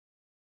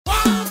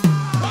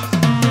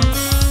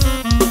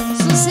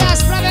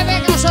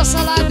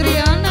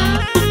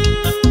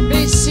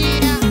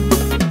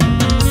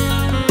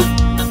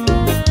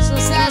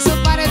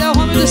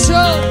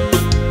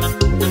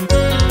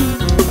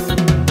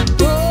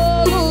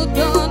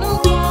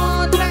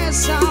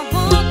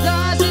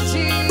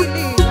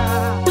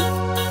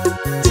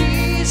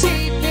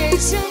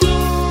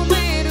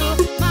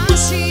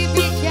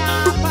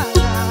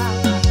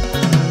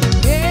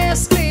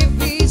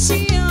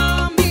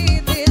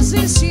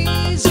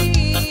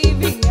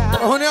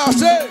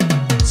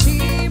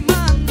Te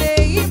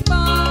mandei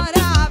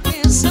embora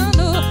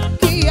pensando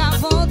que ia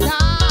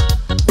voltar.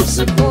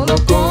 Você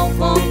colocou um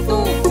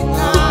ponto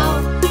final.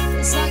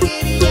 Eu só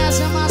queria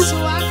chamar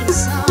sua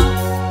atenção.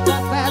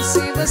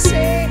 Confesso em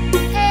você,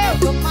 eu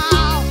tô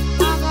mal.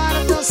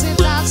 Agora tô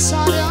sentado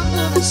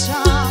chorando no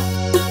chão.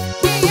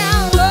 Quem é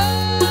o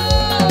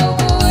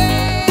louco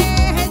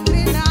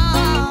entre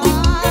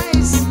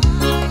nós?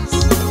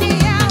 Quem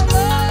é o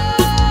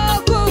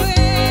louco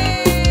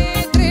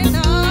entre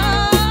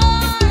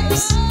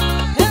nós?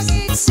 Eu que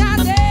disse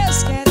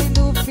adeus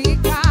querendo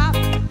ficar.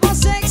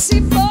 Você que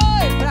se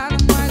foi pra não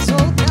mais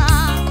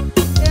voltar.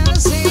 Eu não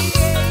sei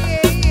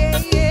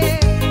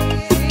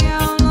quem é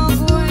o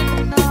louco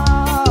entre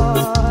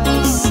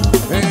nós.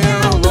 Quem é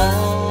o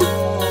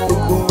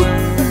louco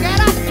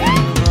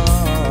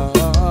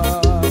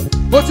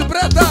Ponte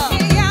Preta!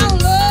 Quem é o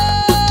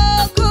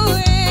louco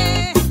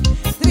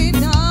entre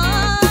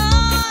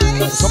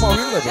nós? Só mal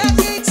ouvindo, Eu que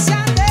disse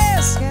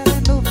adeus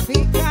querendo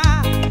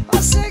ficar.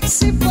 Você que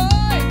se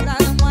foi pra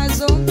não mais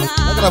voltar.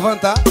 Tá gravando,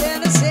 tá? Eu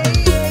não sei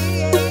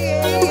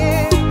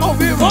Ao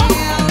vivo! quem é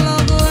o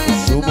louco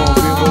entre Suba ao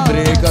vivo, nós.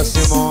 briga,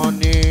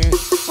 Simone.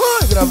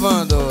 Oi,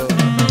 gravando.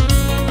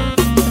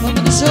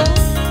 Vamos no show.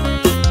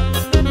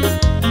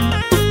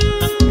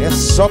 É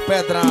só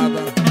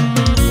pedrada.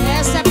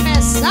 Essa é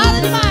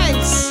pesada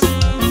demais.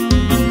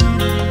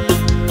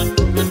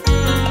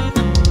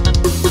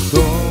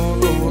 Tô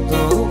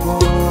lutando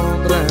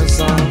contra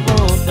essa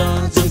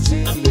vontade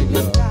de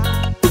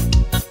ligar.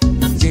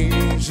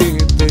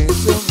 Digitei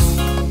seu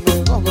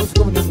número. Alô,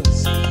 ficou bonito.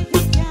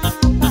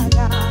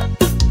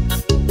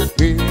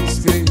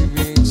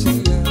 Escrevi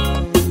te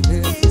amo.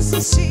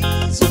 Desisti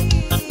de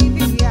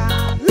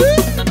enviar.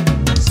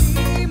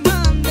 Te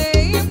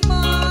mandei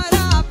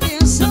embora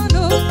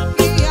pensando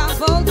que ia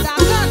voltar.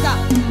 Canta!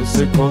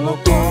 Você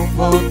colocou um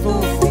ponto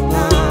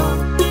final.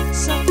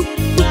 Só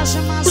queria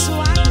chamar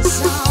sua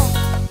atenção.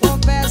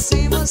 Confesso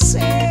em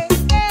você,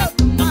 eu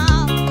tô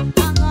mal.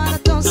 Agora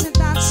tô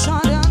sentado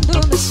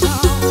chorando no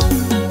chão.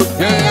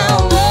 Quem é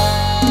o louco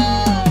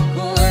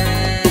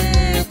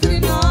Entre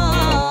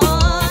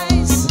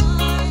nós.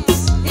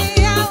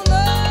 Quem é o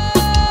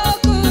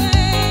louco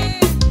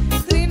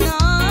entre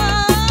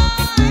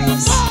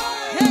nós?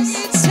 Eu que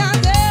disse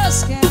adeus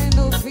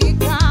querendo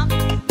ficar.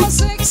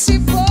 Você que se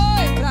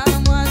foi pra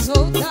não mais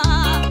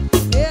voltar.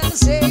 Eu não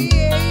sei quem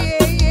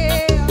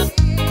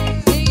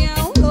é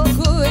o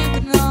louco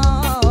entre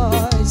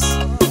nós.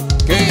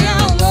 Quem é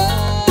o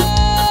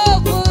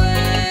Louco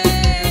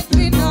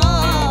entre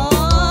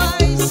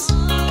nós.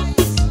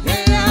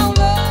 Quem é o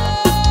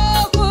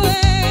louco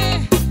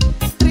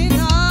entre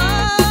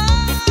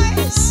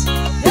nós?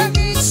 Eu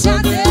que disse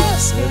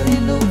adeus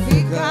querendo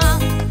ficar.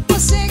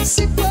 Você que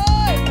se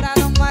foi pra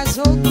não mais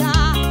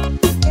voltar.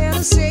 Eu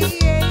não sei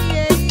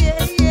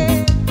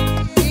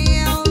quem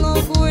é o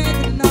louco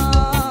entre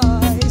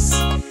nós.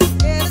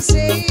 Eu não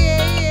sei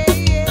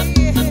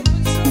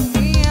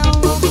quem é o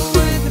louco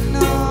entre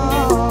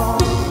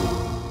nós.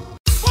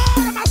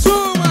 Bora,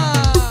 Massuma!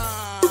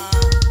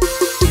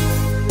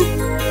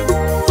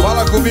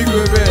 Fala comigo,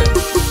 bebê.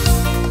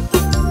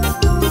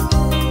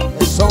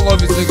 É só um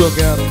lovezinho que eu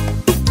quero.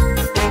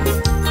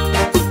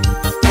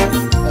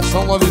 É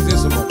só um lovezinho,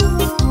 Simone.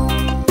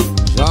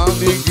 Já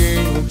liguei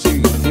o dia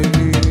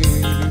inteiro e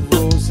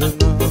você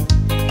não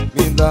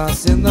me dá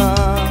sinal.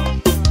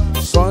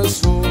 Só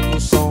escuto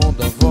o som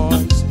da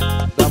voz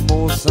da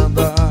moça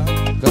da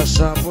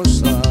caixa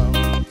postal.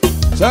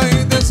 Se a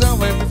intenção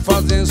é me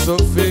fazer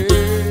sofrer,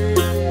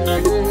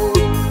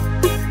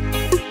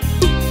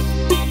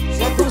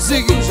 se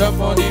conseguiu já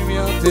pode me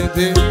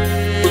atender.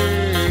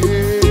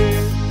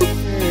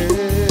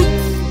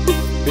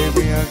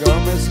 Baby,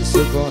 acalme-se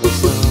seu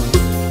coração.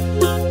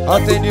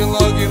 Atende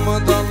logo e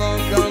manda a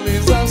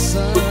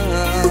localização.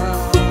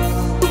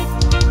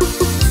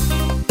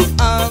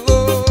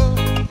 Alô,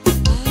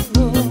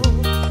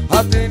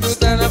 atende o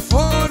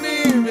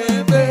telefone,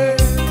 bebê.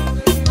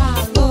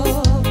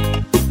 Alô,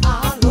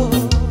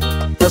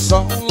 É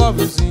só um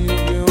lovezinho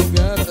que eu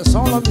quero. É só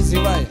um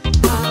lovezinho, vai.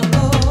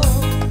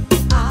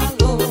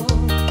 alô,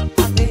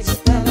 atende o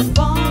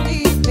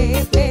telefone,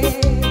 bebê.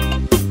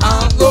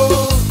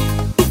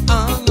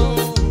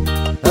 Alô,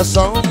 é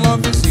só um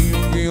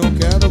lovezinho que eu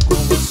quero com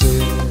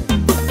você.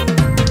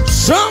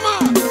 Chama!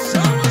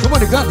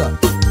 Simone, canta.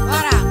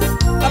 Bora!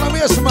 Ela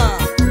mesma.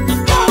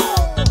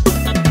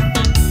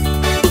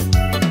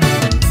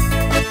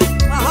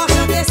 A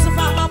rocha desse não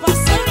faz mal pra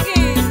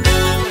sangue.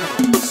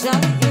 Já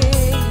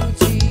liguei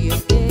o dia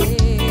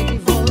inteiro e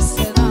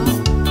você não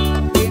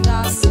me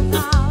dá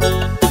sinal.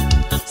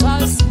 Só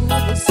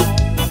escuto o som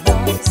da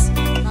voz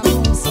na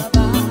moça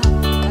da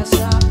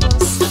caixa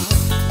postal.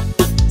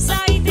 Se a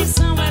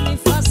intenção é me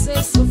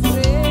fazer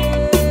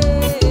sofrer,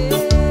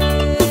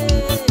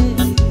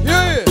 E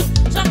aí?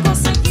 já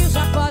conseguiu,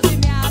 já pode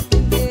me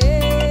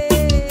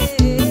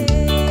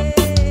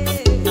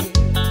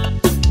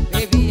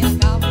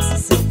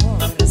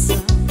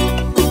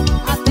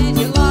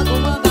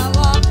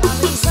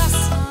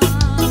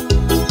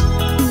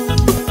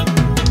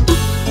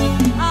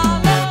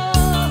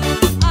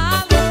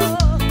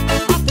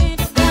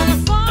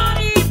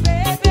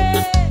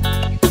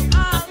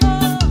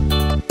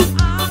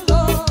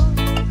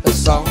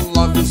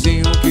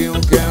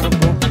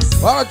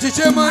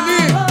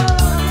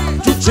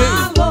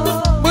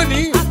Alô,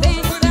 Maninho.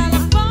 atende o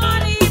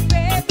telefone,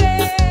 bebê.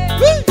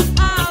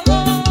 Alô,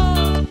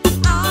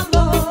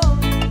 alô,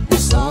 é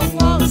só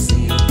um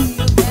alôzinho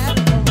que eu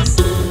quero com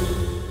você.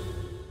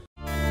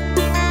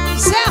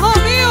 Zé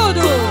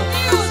Romildo.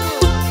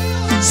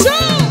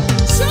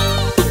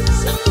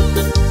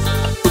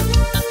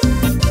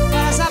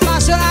 Para se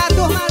apaixonar, a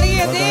turma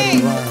linda,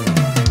 hein?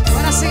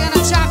 Bora cigana,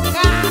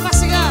 tchacá,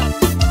 cigana.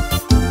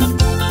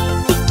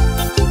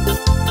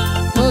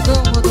 Todo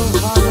mundo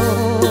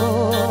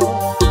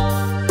falou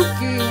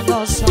que o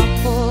nosso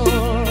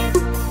amor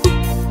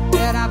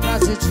era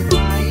prazer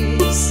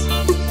demais,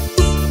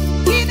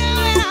 que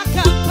não era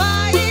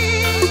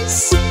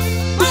capaz,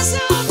 mas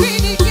eu não vi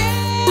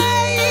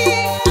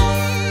ninguém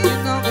que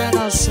não quer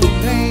nosso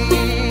bem.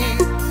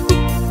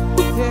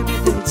 Eu me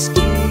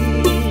dediquei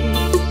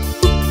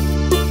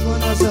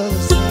quando as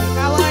outras têm.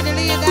 Cauane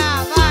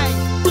linda, vai!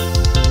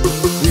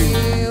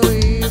 Eu e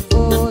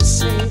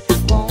você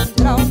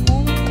contra o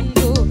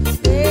mundo,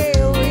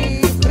 eu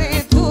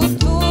enfrento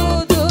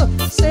tudo.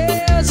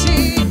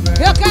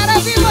 Eu quero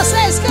ouvir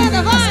vocês,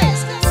 canta, vai!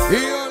 E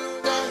olha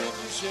onde a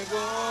gente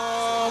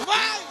chegou.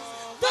 Vai!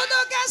 Tudo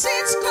que a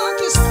gente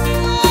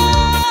conquistou,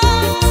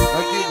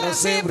 Aqui pra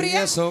sempre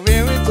é só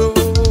eu e tu.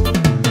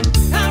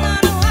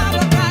 calando a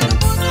boca do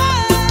mundo.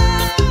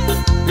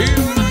 E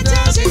olha Onde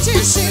a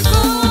gente chegou,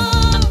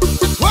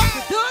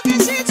 tudo que a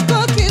gente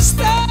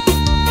conquistou,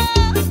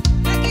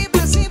 aqui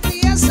pra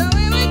sempre é só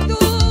eu e tu,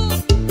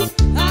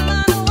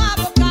 calando a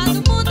boca do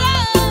mundo.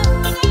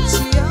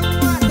 Te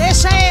amo,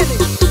 deixa ele.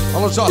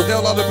 Alô,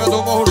 Jordel, lá do pé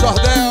do morro,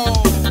 Jordel.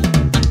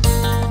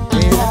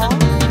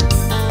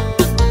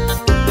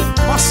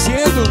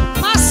 Macedo.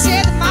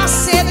 Macedo,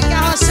 Macedo, que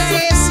arrocha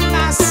é esse?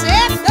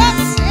 Macedo,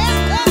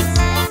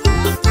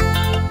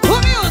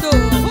 Romildo,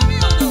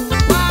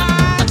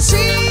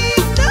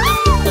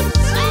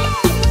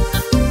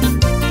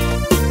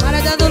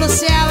 Para dando no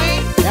céu,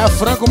 hein? É a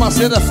Franco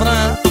Macedo, é Fran,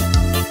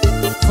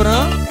 é?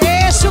 Fran.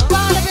 Eixo,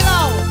 para,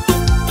 Vilão.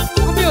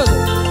 Romildo.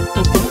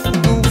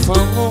 Não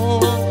falou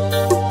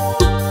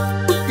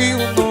que o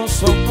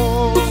nosso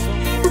amor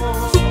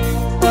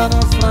era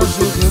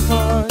frágil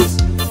demais,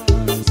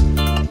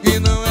 que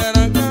não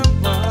era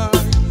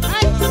capaz,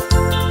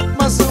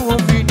 mas não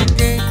ouvi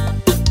ninguém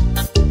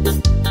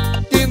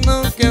que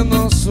não quer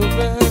nosso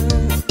bem.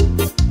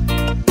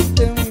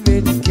 Eu me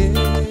dediquei,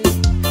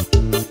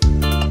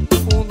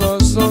 o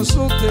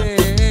nosso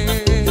tem.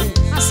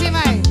 Assim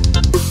vai.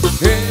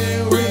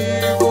 Eu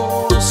e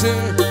você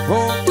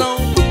contra o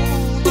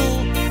mundo,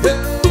 eu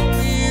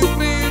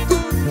enfrento.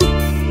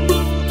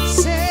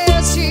 Se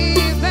eu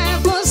tiver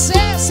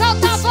você,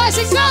 solta a voz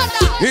e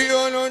canta. E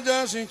olha onde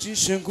a gente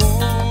chegou.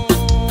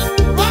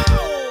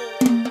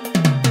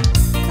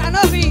 Tá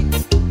novinho.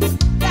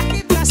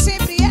 Daqui pra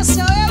sempre é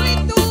só eu e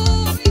tu,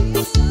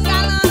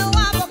 calando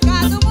a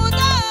boca do mundo.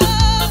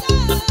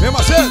 Vem,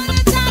 Macedo.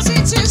 Onde a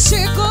gente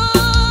chegou,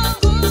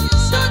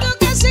 tudo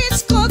que a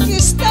gente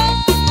conquistou,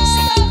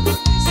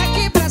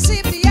 daqui pra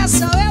sempre é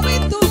só eu e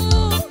tu,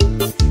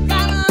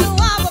 calando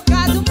a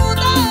boca do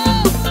mundo.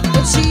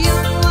 Eu te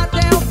amo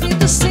até o fim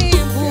dos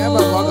tempos. Quebra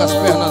logo as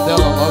pernas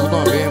dela logo de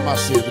uma vez,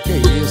 Macedo. Que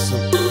isso?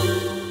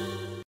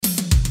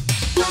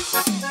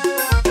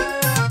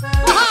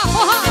 Forró,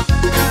 forró.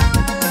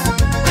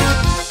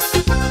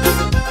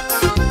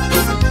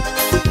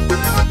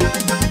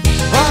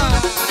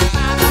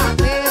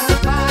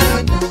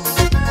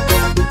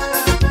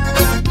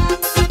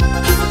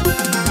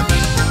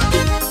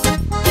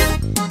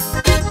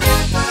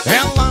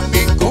 Ela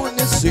me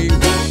conheceu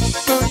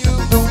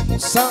ganhando um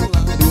salário,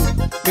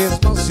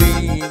 mesmo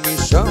assim me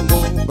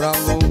chamou pra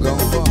alugar um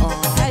bar.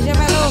 É, já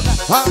vai louca.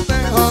 Até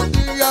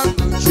ontem à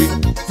noite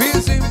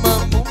fiz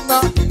imamo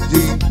na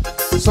rede,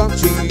 só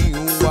tinha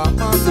um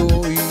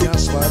armador e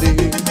as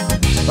paredes.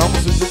 Vamos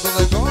se juntar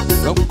na conta,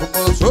 vamos com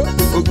o show,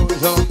 o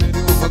conjunto e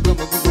uma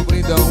cama que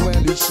comprida um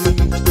LX.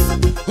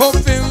 Ô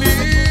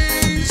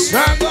feliz,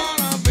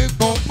 agora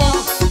ficou bom.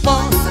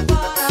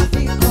 Agora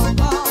ficou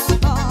bom,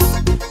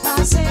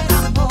 fazer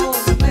amor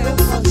no meu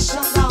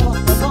colchão da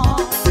outra bom.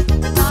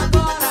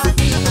 Agora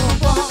ficou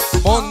bom.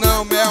 Ou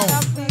não, Mel?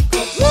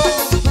 Ficou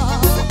bom,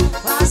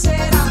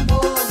 fazer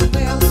amor no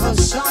meu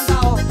colchão da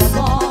outra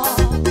bom.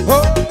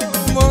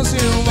 Ô,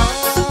 mocinho,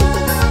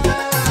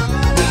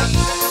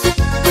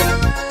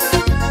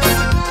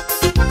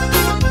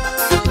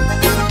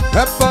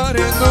 é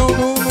paredão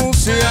do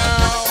Nuncial.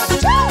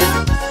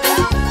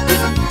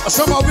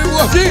 Chama ao vivo,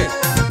 gordinho.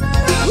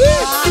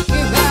 Que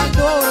velho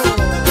douro.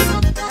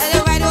 Cadê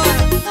o velho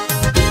douro?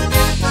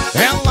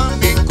 Ela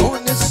me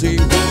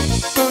conheceu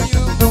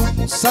ganhando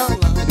um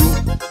salário,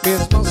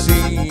 mesmo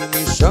assim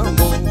me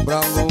chamou pra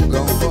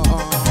alugar um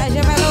bar.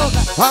 Já vai louca.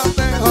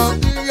 Até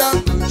ontem à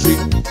noite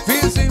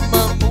fiz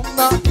imamo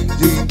na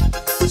rede,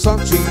 só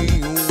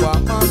tinha um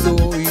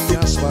armador e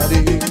as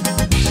paredes.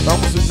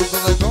 Vamos se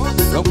juntar na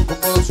conta, vamos com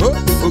o show,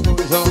 o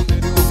conjunto e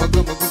uma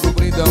cama que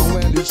comprida um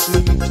LX.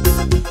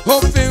 Ô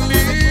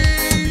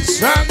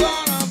feliz,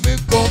 agora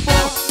ficou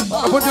bom.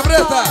 A Ponte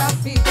Preta. Agora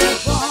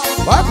ficou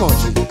bom, Vai,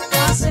 Ponte.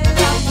 fazer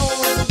amor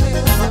no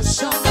meu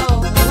colchão da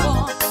outra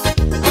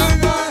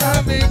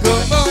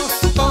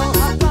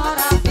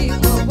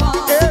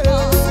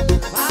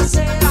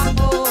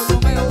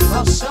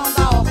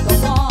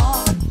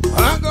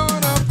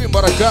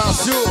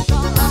Cássio.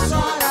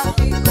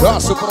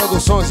 Cássio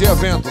Produções e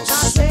Eventos.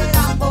 Fazer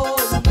amor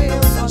no meu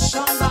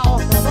colchão da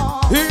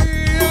Ortobon.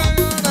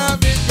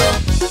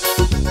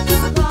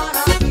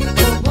 Agora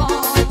ficou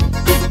bom.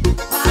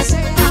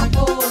 Fazer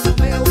amor no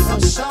meu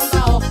colchão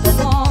da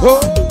Ortobon.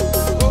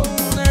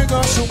 Oh,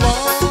 negócio bom.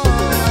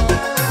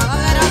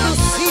 Galera do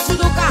sítio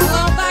do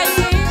Carlão tá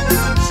aí.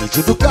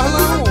 Sítio do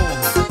Carlão.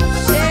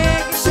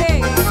 Chegue,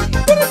 chegue.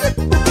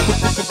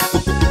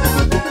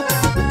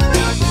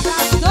 Tá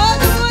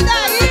todo mundo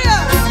aí, ó.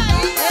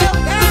 Eu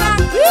quero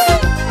aqui.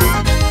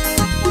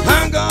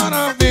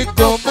 Agora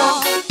ficou bom.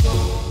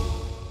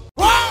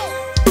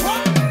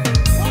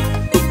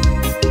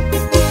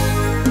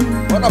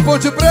 Bora,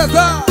 Ponte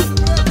Preta.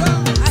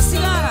 A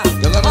senhora.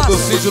 Galera do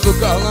sítio do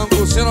Carlão,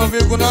 curtindo ao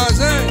vivo com nós,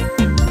 hein?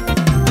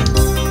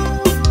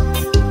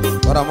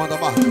 Bora, Amanda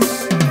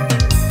Marques.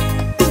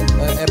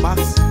 É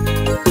Marques?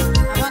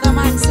 Amanda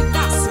Marques e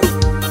Cássio.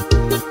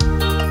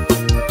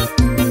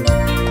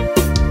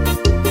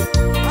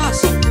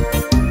 Nossa.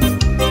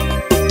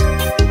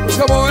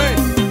 Música boa, hein?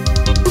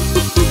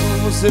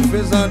 Você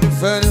fez a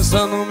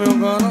diferença no meu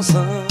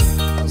coração.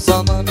 A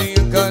saudade,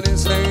 a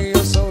carência e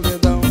a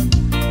solidão.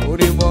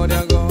 Por embora e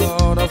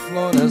agora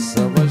floresce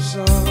a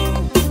paixão.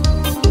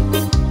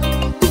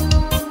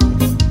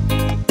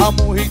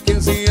 Amor,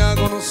 riqueza e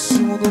água no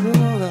cimo do meu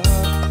olhar.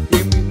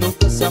 E me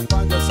nunca se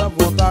apaga essa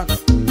vontade.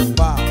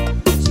 Pá.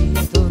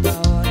 Dia toda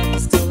hora do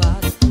seu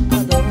lado,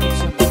 adoro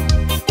te amar.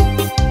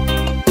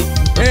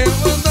 Eu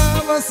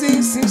andava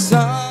assim, sem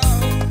sal,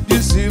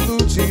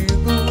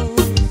 desiludido.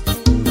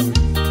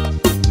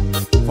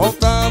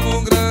 Faltava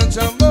um grande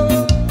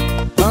amor,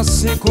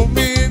 assim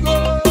comigo.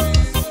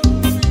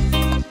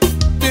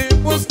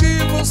 Depois que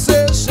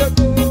você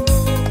chegou,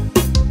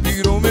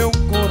 virou meu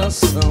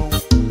coração.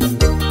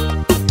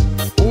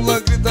 Uma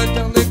grita de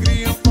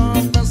alegria, uma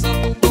festa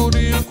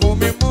durinha,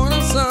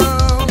 comemoração.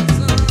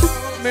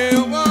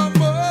 Meu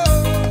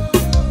amor,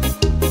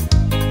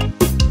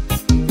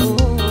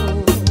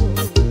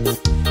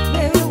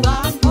 Meu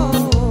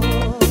amor,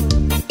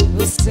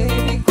 você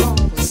me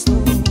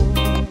conquistou.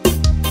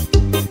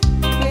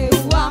 Meu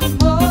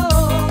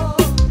amor,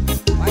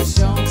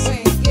 paixão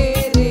sem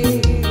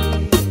querer.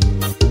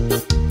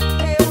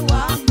 Meu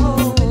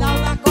amor, final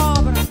da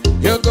cobra.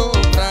 eu dou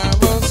pra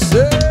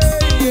você.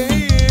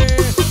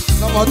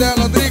 Na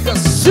modelo Drica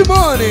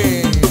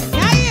Simone. E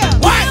aí?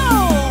 Vai!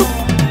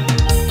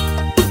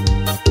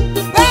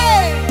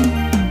 Ei!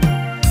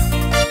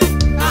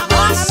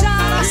 Arrocha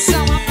no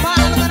coração,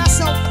 apara no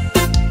coração.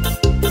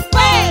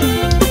 Ei!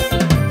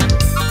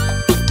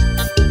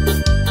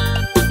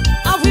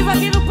 Ao vivo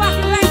aqui no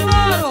Parque do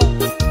Ouro.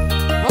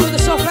 Vamos do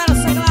chofer aos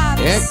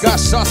seglares. É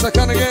cachaça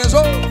caranguejo.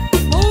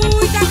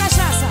 Muita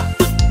cachaça.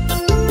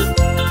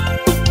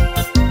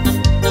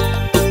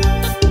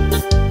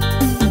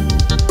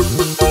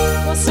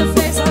 Você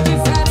fez a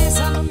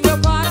diferença no meu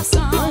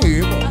coração.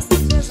 Aí, mano. A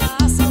certeza,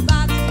 a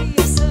saudade e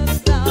a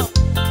solidão.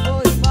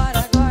 Vou embora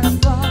agora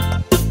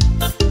fora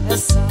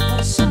essa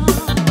paixão.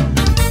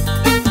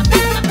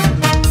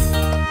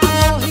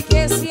 Amor,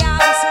 riqueza e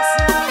água, só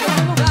se olha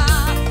no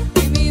lugar.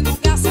 Em mim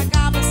nunca se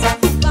acaba essa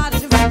vontade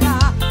de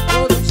voltar.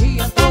 Todo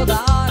dia, toda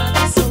hora,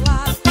 do seu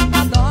lado,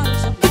 adoro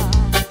te amar.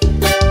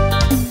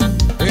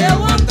 Eu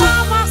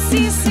andava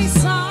assim, sem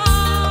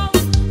sal,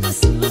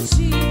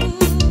 desiludido.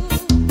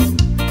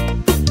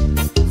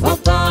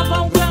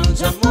 Faltava um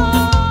grande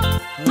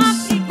amor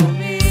aqui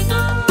comigo.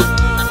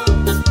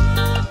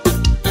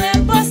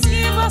 Depois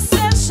que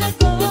você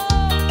chegou,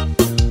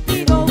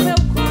 virou meu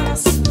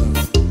coração.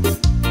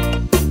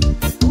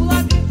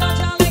 Pula, grita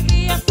de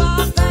alegria,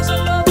 fala, festa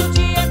todo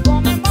dia,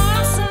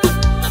 comemoração.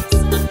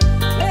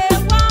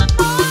 Meu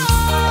amor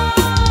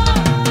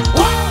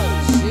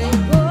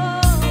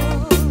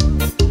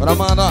chegou. Bora,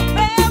 Amanda.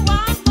 Meu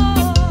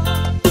amor,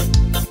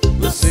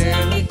 você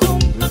me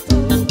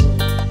completou.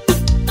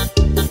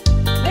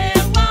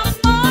 Meu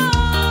amor,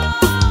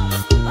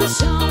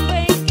 paixão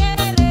bem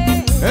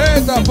querer.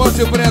 Eita,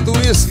 Ponte Preta,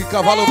 uísque,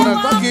 cavalo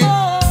branco, tá aqui.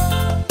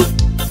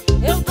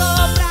 Eu dou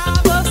pra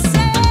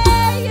você.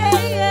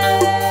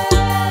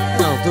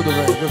 Não, tudo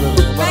bem, tudo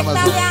bem. Bora mais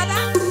um.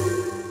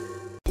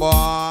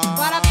 Bora.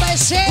 Bora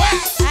PC.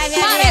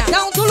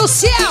 Paredão do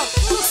Luciel.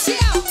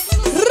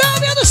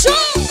 Romildo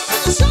Show.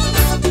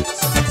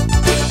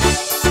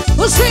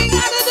 Os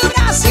vingados do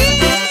Brasil.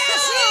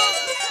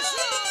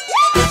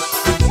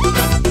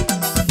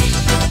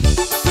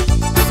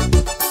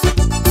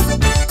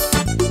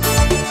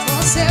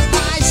 Você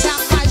vai se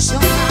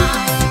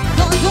apaixonar,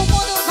 todo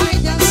mundo vai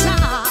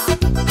dançar.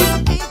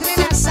 Entre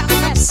nessa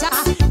festa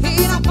e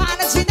não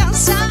para de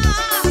dançar.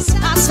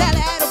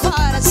 Acelera o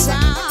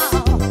coração,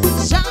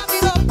 já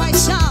virou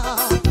paixão.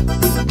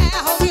 É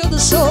Romildo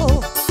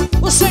Show,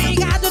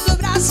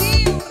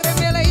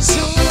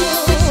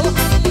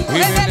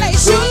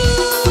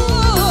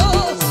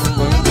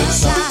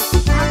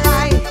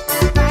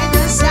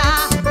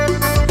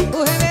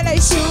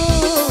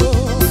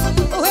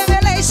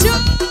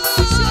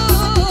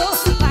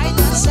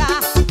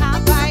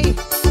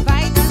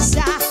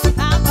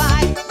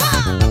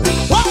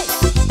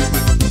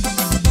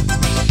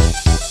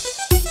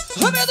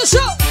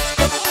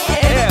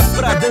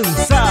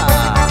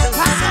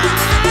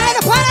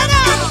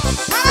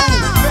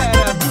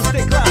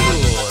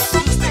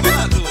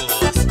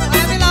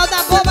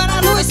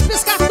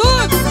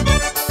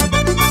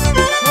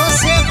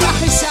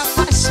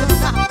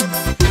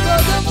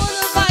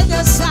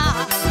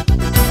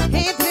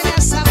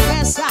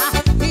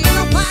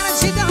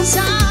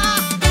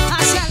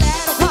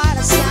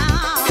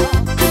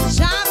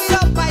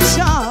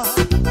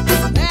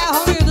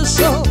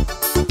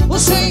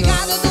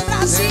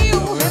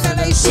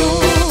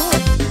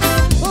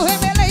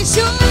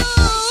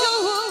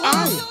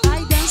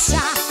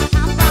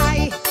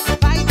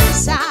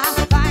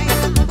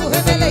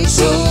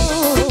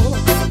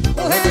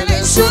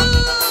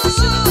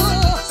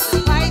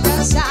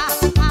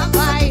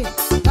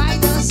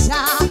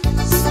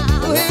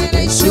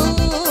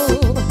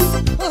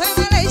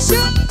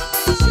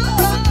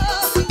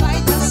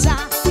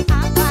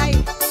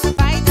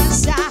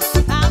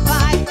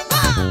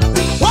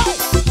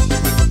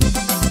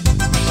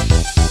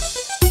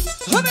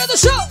 do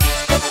show.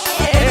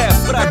 É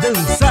pra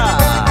dançar.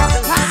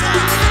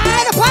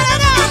 Ai, não para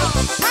não.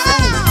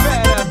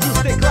 Fera dos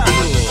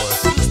teclados.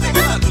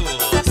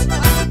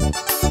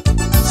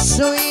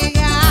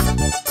 Swinga.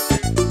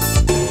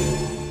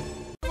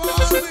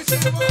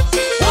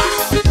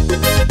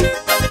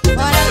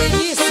 Bora,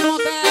 Vinícius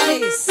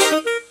Monteles.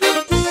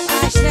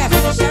 Vai,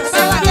 Stephanie,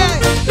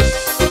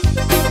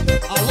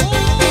 alô.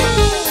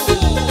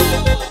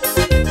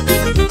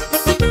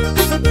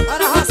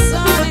 Bora,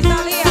 Rossana,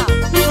 Italia.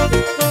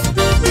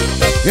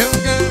 Eu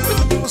quero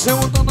ver você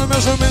montando no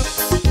meu jumento.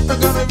 Eu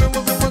quero ver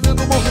você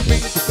fazendo um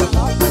movimento.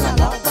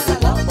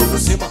 Por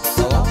cima.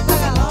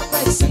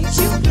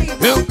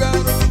 Eu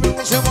quero ver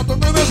você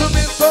montando no meu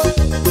jumento.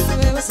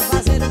 Ver você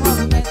fazer um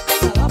movimento.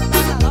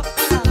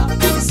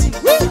 Por cima.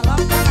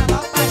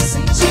 Vai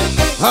sentir o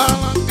clima.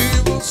 Fala que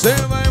você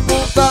vai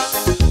montar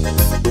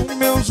o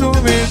meu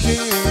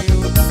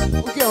jumentinho.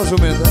 O que é um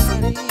jumento?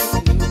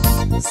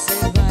 Você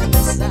vai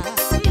dançar,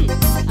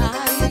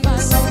 aí vai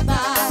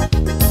soltar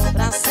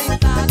pra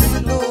sentar de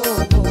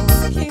novo.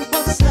 Que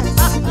você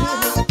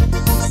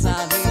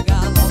sabe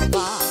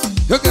galopar.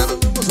 Eu quero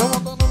ver você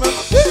montando no meu.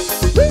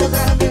 Eu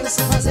quero ver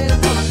você fazer o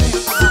movimento.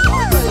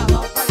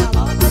 Galopa,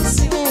 em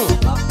cima.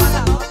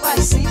 Galopa, e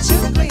sentir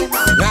o clima.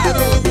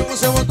 Quero ver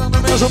você montando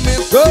no meu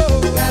jumento.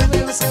 Quero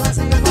ver você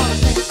fazer o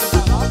movimento.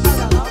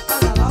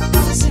 Galopa,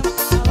 em cima.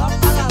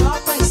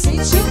 Galopa, e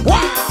sentir o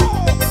clima.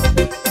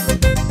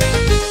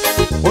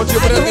 Ponte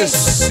Preta,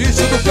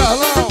 sítio do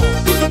Carlão.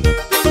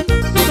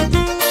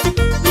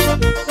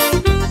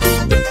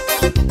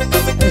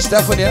 É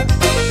Stephanie, é?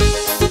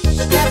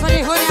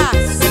 Stephanie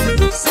Ronas.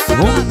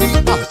 Nome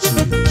Artes.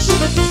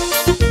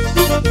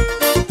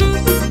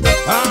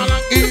 Fala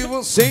que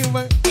você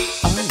vai.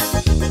 Ai,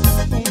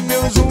 o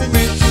meu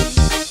jumento.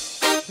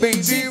 Bem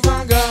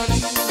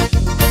devagarinho.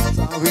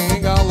 Sabe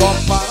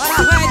galopar.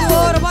 Bora, velho do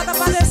ouro, bota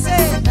pra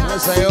descer.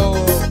 Esse aí é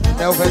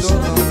o velho do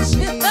ouro, não.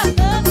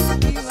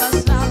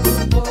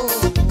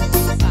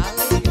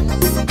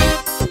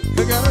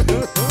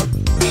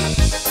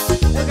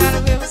 Eu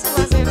quero ver você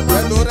fazer o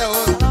velho do ouro é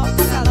outro.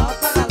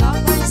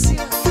 galopa em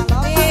cima.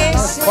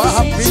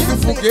 Barra, pingue,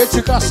 foguete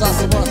e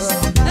cachaça, bora.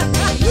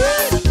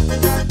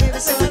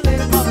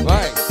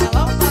 Vai.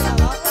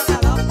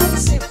 Galopa em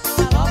cima.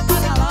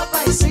 Galopa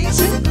e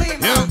sente o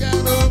clima. Eu quero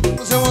ver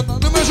você montando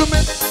no meu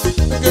jumento.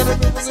 Eu quero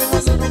ver você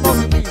fazendo um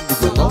movimento.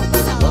 Galopa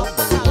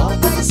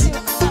em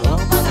cima.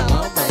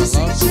 Galopa e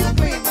sente o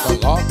clima.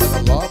 Galopa.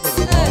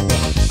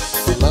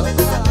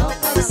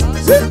 Galopa e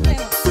sente o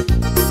clima.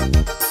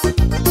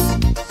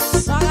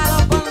 Só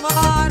galopando,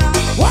 bora.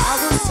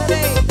 Alguns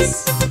CDs.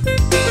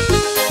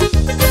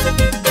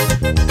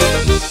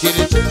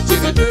 Tire.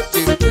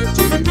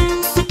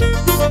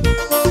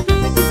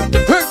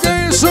 Que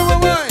é isso,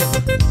 mamãe?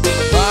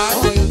 Vai.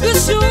 Do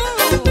show.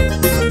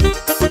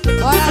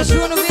 Bora,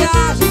 Juno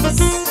Viagens.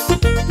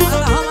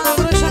 Manda Roma na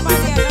bruxa,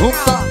 Marilia.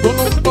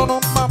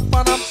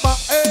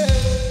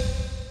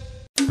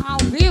 Ao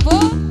vivo.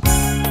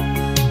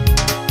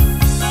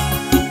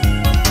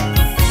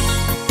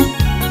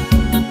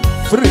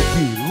 Freak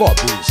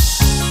Lopes.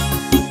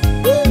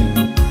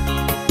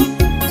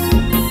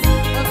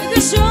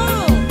 Do show.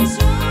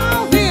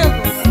 Ao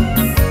vivo.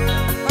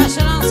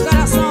 Apaixonando os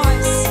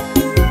corações.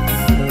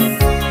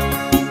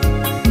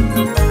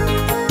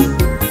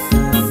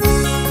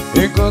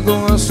 Enquanto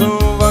a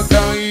chuva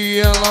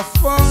caía lá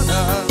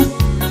fora,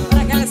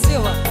 Bora, Kelly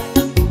Silva.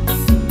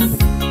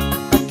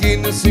 aqui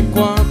nesse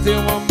quarto eu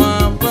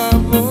amava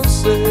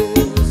você.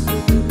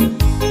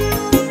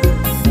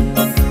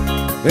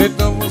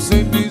 Então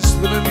você diz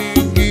pra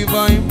mim que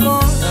vai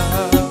embora.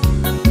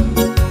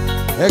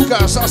 É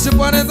cachaça e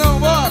paredão,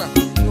 bora!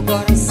 O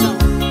coração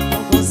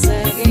não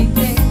consegue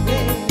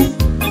entender.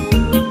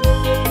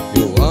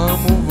 Eu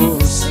amo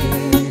você.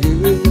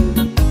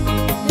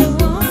 Eu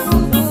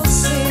amo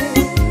você.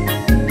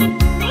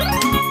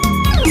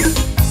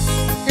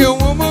 Eu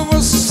amo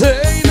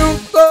você e não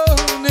tô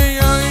nem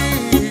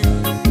aí.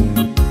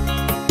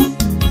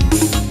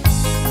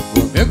 O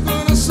meu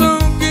coração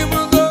que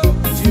mandou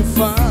te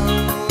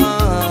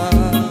falar.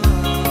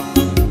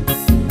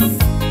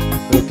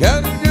 Eu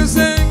quero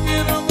dizer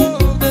que não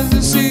vou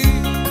desistir.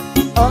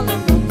 Olha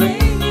meu bem,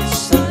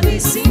 Estarei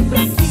sempre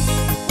aqui,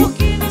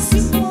 porque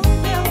nesse mundo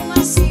eu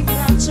nasci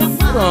pra te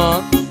amar.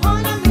 pronto.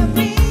 Olha, meu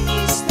bem,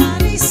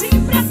 estarei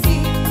sempre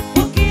aqui,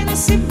 porque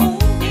nesse mundo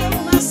eu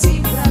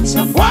nasci pra te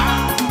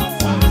amar.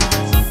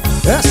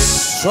 É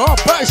só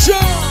paixão.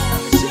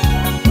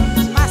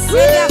 Marcelo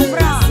e a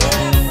Fran.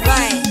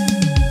 Vai.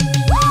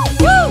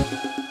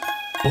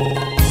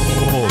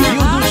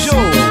 Romildo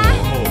Show.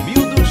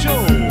 Romildo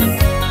Show.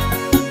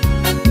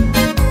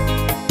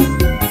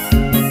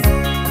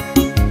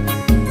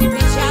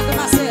 Penteado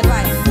Marcelo,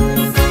 vai.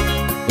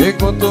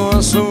 Enquanto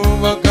a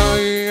chuva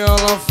caía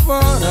lá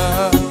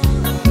fora,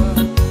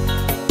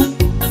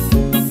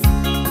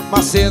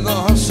 Macedo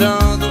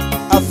rochando,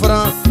 a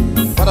Fran.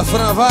 Para a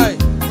Fran, vai.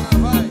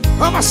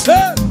 Vamos,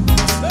 Macedo.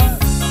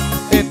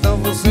 Então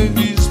você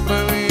diz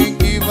pra mim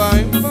que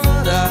vai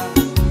embora.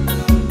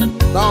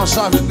 Dá uma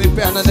chave de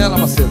perna nela,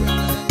 Macedo.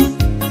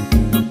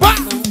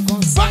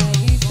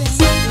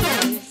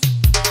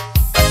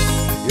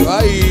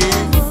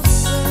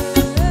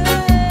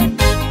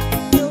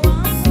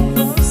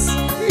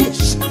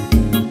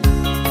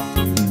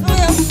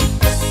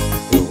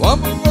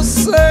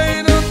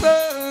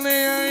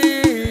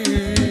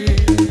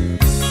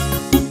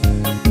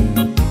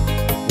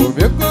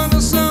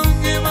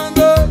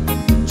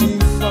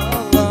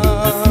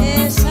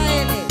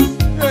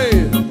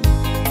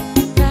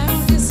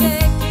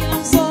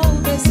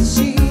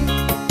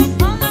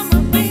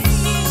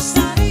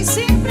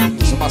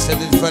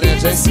 Macedo é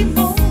diferente, hein? Nesse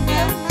mundo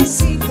eu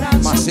nasci pra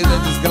te Macedo é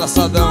amar.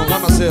 desgraçadão, vai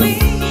Macedo.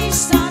 E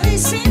estarei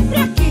sempre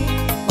aqui,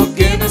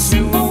 Porque nesse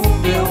mundo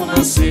eu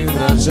nasci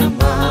pra te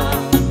amar.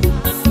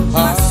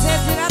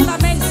 Macedo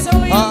diretamente de São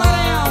Luís,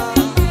 Maranhão.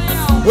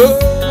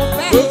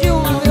 Não perde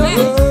uma, viu, hein?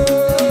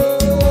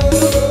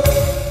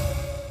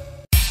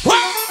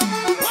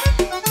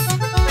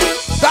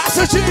 Dá-se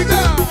antiga!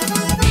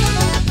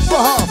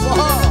 Forró,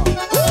 forró!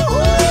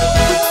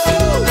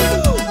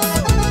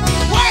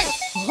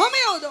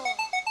 Romildo!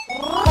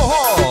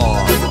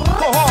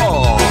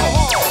 Forró!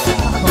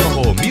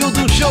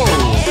 Romildo Show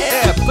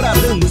é pra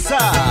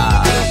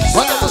dançar.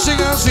 Olha a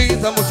música assim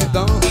da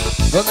multidão,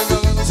 dando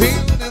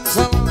galãozinho dentro do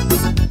salão.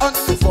 Olha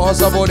o forró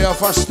saboreia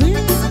fastinho.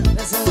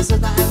 Descendo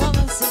da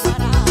revolução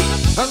parar.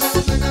 Olha a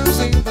música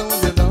assim da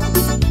multidão,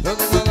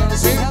 dando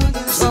galãozinho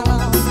dentro do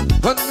salão.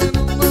 Olha o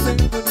menino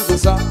dentro de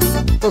dançar,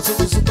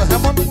 torcendo super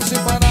remoto sem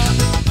parar.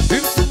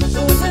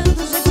 Olhando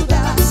do jeito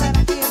dela, será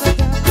que vai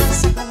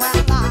dançar com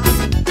ela?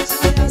 Esse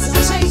é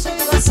um jeito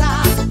de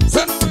gozar.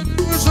 Sendo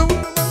menino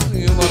chamando e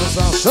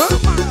balançar.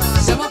 Chama!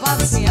 Chama a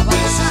balancinha,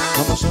 balançar.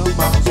 Vamos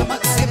chamar. Chama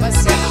que você vai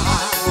se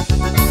amarrar.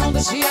 Não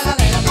deixe a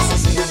galera dançar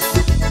assim.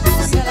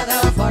 Se ela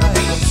der fora,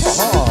 eu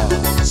vou.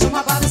 Chama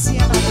a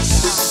balancinha,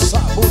 balançar.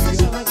 Saboreia.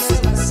 Chama que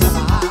ele vai se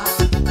amarrar.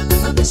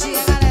 Não deixe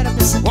a galera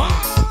dançar.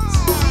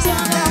 Se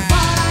ela der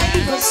fora,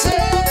 em você.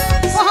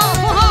 Forró,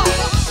 forró.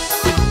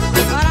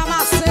 Para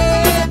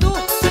Macedo.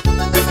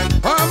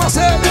 Vai,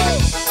 Marcelo!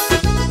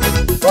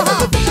 Forró.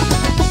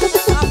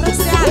 A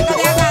Franciara,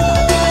 cadê a gata?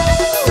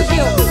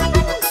 Fugiu.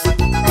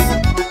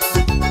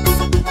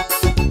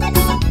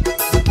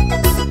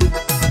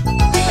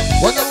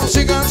 Quando a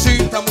música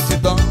agita a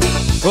multidão,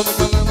 todo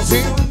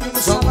galãozinho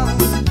no salão.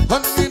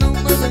 Olha o menino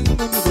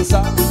dentro de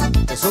dançar,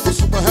 dançando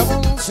super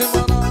revolução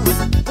semanal.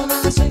 Quando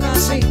ela chega,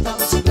 ajeita a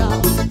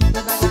multidão.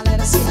 Toda a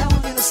galera se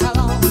reúne no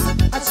salão,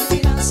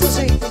 admirando seu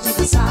jeito de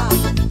dançar.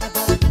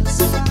 Agora a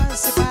dança vai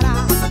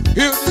separar.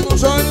 E o menino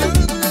já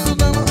olhando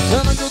dela,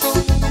 cena que todo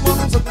mundo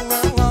balança com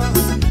ela.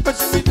 Mas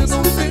o menino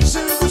não deixa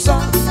de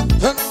dançar,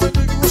 já não vai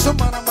ter que vou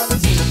chamar a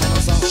balancinha pra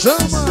dançar.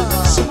 Chama!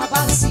 Chama a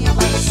balancinha,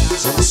 balançar.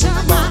 Chama,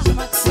 chama,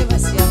 chama que você vai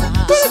se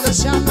amarrar. Chama,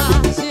 chama,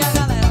 e a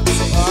galera vai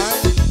se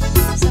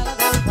Vai! se ela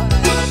der fora,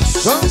 ela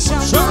Chama,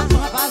 chama, chama.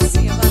 chama a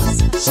balancinha,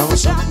 balançar. Chama,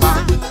 chama.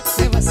 chama que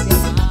você vai se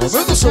amarrar.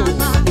 Momento show.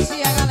 Chama,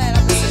 e a galera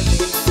vai se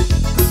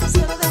ver. Se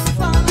ela der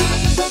fora,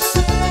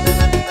 você.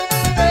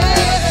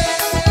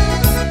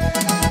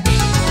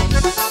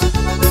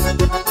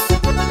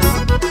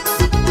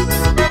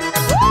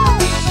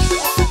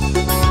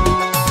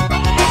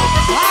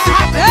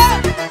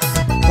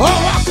 Ó,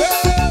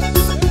 Raquel!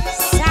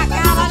 Se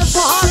acaba no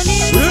forró do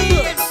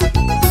Lili.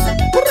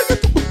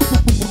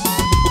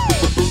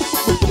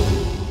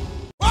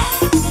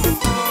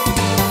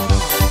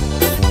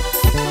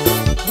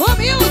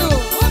 Romildo,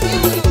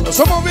 Romildo. Eu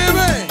sou mal vivo,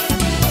 hein?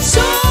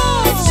 Show!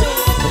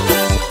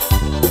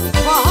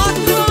 Forró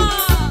do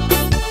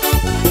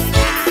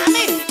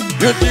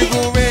Eu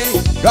digo,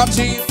 vem,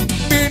 gatinho,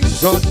 menino,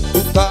 onde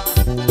tu tá?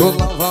 Tô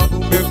lavando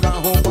meu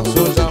carro,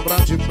 passou já pra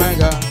te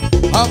pegar.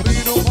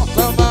 Abrir o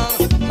porta-mala,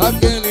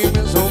 naquele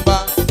mesmo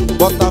bar.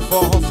 Bota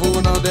forró,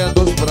 furando é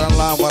dois pra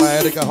lá. Bora,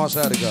 Érica,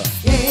 rocha, Érica.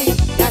 Ei,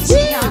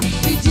 gatinha,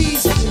 me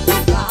diz onde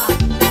tu tá.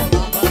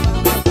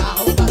 Lavando meu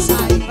carro pra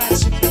sair pra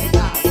te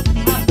pegar.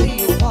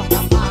 Abri o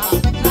porta-mala,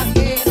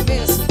 naquele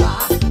mesmo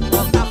bar.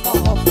 Bota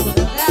forró,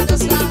 furando é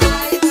Deus pra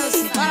lá e Deus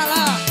para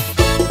lá.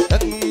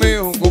 É no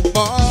meu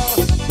gopó,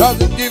 já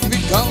gente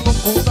fica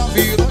louco, tá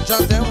virando já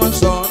até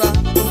umas horas.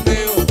 No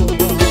meu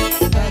gopó,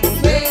 É no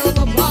meio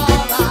do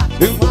bola.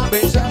 eu vou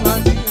bem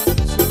geladinho.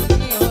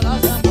 E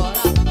nós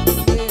agora no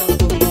meio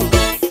do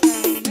bola.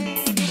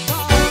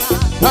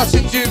 A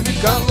gente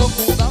fica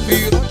louco, tá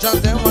virando já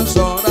até umas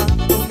horas.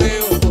 No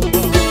meu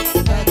gopó,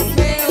 É no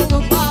meio do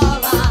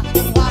bola.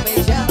 Uma bem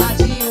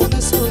geladinho no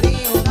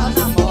escurinho. Nós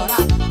namora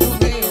no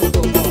meio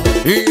do bola.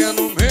 e é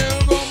no meu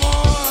gopó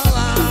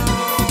lá.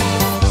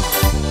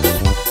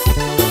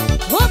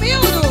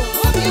 Romildo,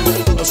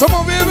 Romildo. Eu sou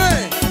mal vivo,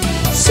 hein?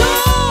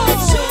 Show!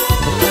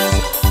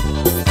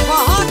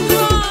 Forró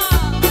do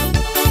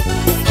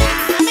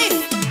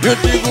Eu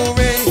digo,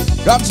 vem,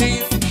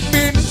 gatinho,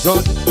 menino,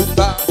 onde tu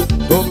tá?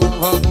 Tô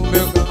lavando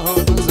meu carro,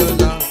 mas eu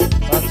já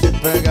pra te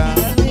pegar.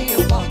 Meio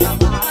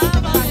porta-mala,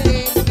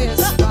 aquele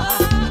mesmo bar.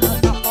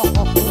 Bota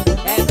forró,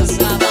 furando é Deus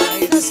pra lá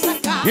e Deus pra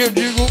cá. Eu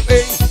digo,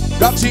 ei,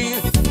 gatinho,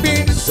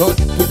 menino,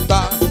 onde tu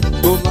tá?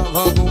 Tô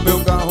lavando meu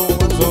carro,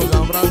 mas eu já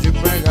pra te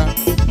pegar.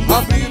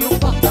 Abrir o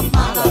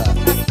Porta-mala,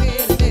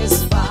 aquele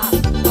mesmo bar.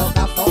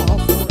 Bota forró,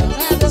 furando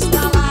é Deus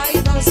pra lá e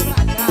Deus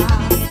pra cá.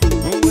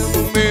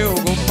 no meu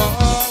gopó,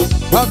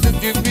 a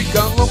gente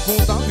fica louco,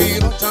 tá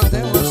virando já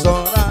até umas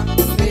horas.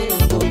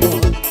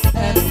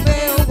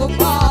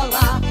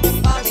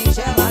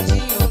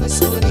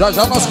 Já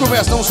já nós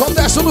começamos, só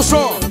desce no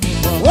som.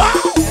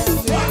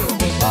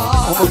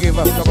 Uau! Um pouquinho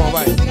vai ficar bom,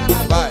 vai.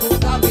 Vai.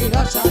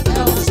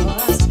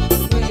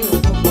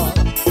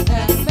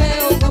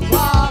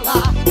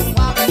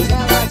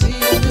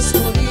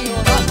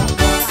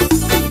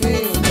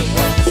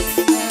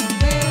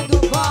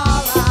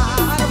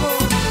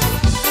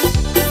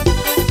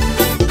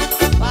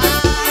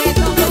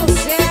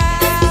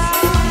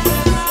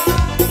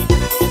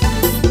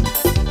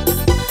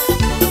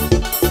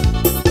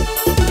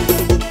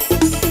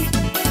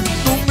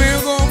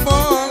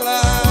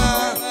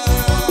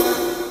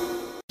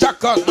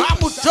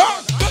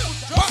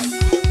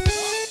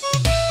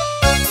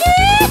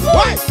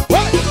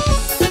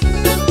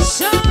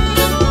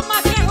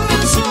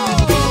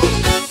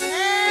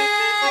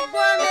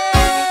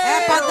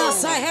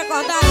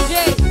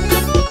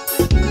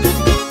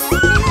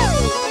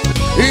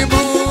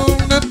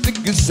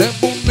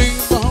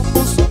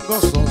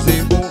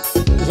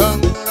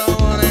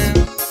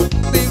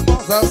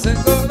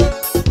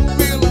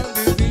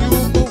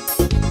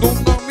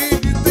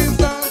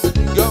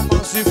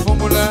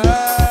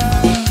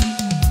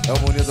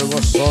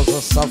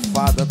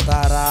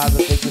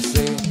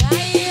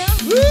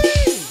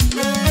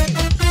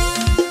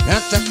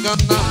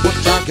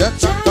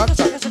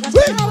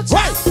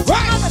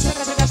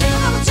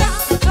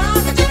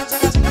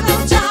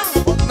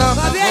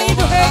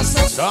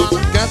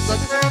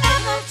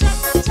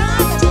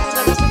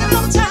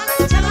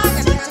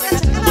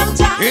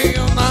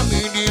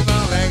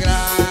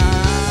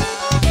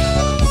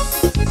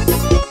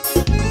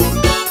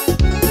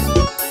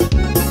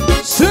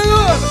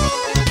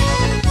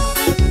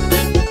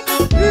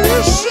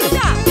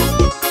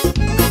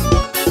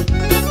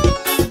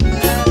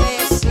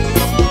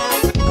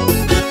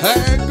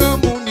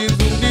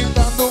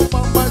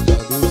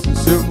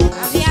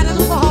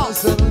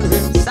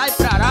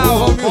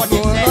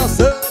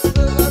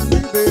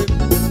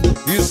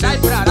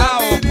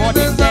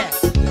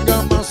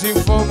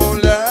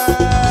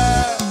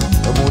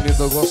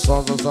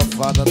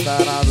 safada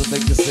tarado tem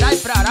que ser. Sai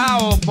pra lá,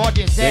 ô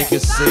pode Tem ser. que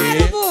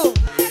ser.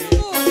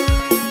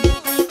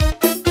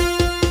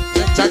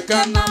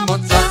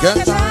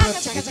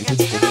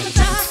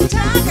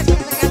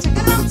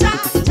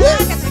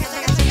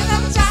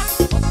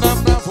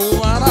 Pra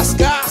voar as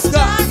cascas.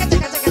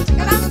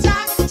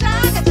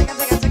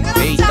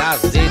 Eita,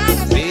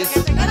 azedo, fez.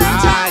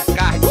 Ai,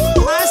 carne.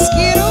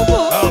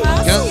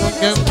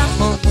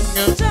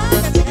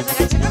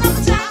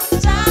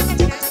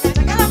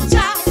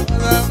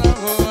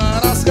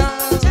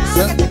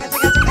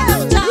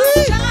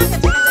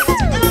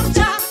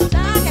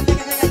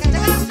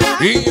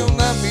 E eu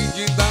na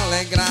medida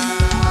alegrar.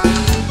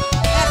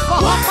 É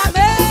forró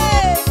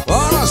família.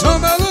 Bora, João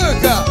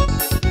Meluca.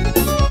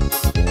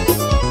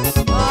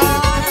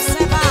 Bora,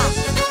 Seba.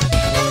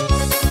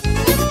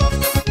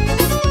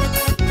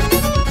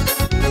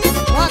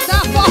 Bota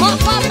forró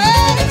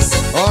família.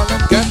 Olha,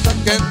 canta.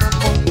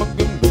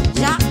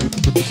 Já.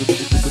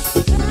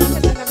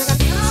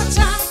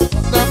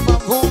 Dá pra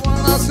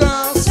voar as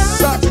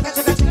cascas.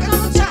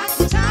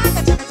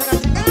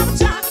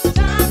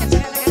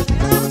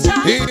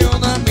 E eu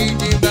na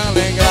medida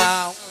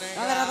legal.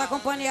 Galera da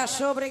companhia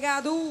show,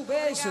 obrigado,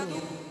 beijo.